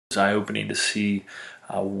It's eye-opening to see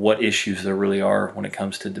what issues there really are when it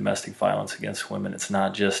comes to domestic violence against women. It's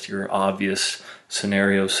not just your obvious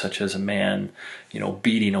scenarios such as a man,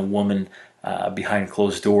 beating a woman behind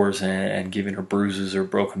closed doors and giving her bruises or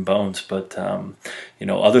broken bones, but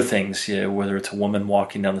other things, whether it's a woman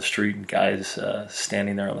walking down the street and guys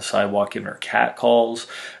standing there on the sidewalk giving her cat calls,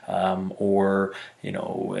 or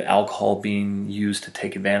alcohol being used to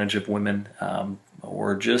take advantage of women,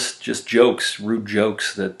 or just jokes, rude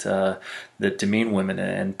jokes that demean women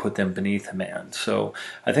and put them beneath a man. So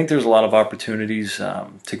I think there's a lot of opportunities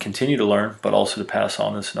to continue to learn, but also to pass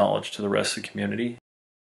on this knowledge to the rest of the community.